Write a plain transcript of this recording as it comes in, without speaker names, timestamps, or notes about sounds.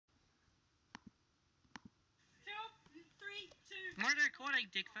More recording,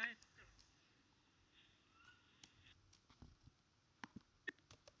 dickface.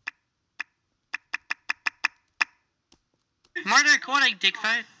 More recording,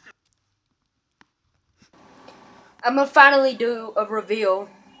 dickface. I'm gonna finally do a reveal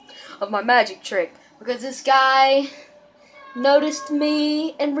of my magic trick because this guy noticed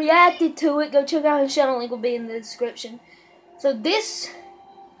me and reacted to it. Go check out his channel, link will be in the description. So this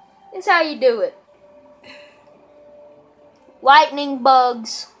is how you do it. Lightning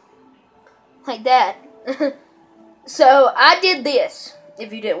bugs. Like that. So I did this,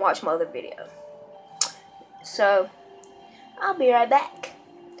 if you didn't watch my other video. So I'll be right back.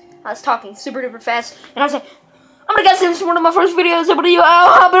 I was talking super duper fast and I was like, I'm gonna get this from one of my first videos. I'll be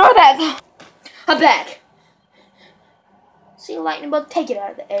right back. I'm back. See a lightning bug? Take it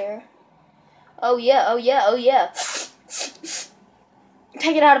out of the air. Oh yeah, oh yeah, oh yeah.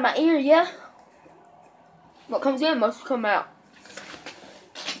 Take it out of my ear, yeah? What comes in must come out.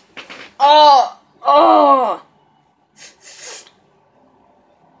 Oh, oh.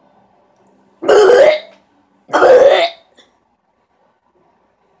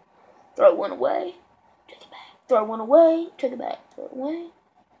 Throw one away, take it back. Throw one away, take it back. Throw it away.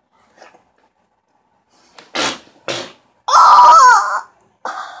 Oh!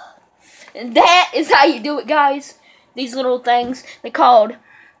 And that is how you do it, guys. These little things, they're called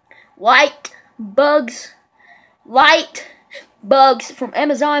light bugs from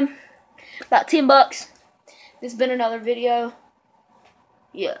Amazon. About 10 bucks. This has been another video.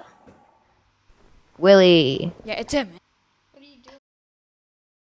 Yeah. Willie. Yeah, it's him.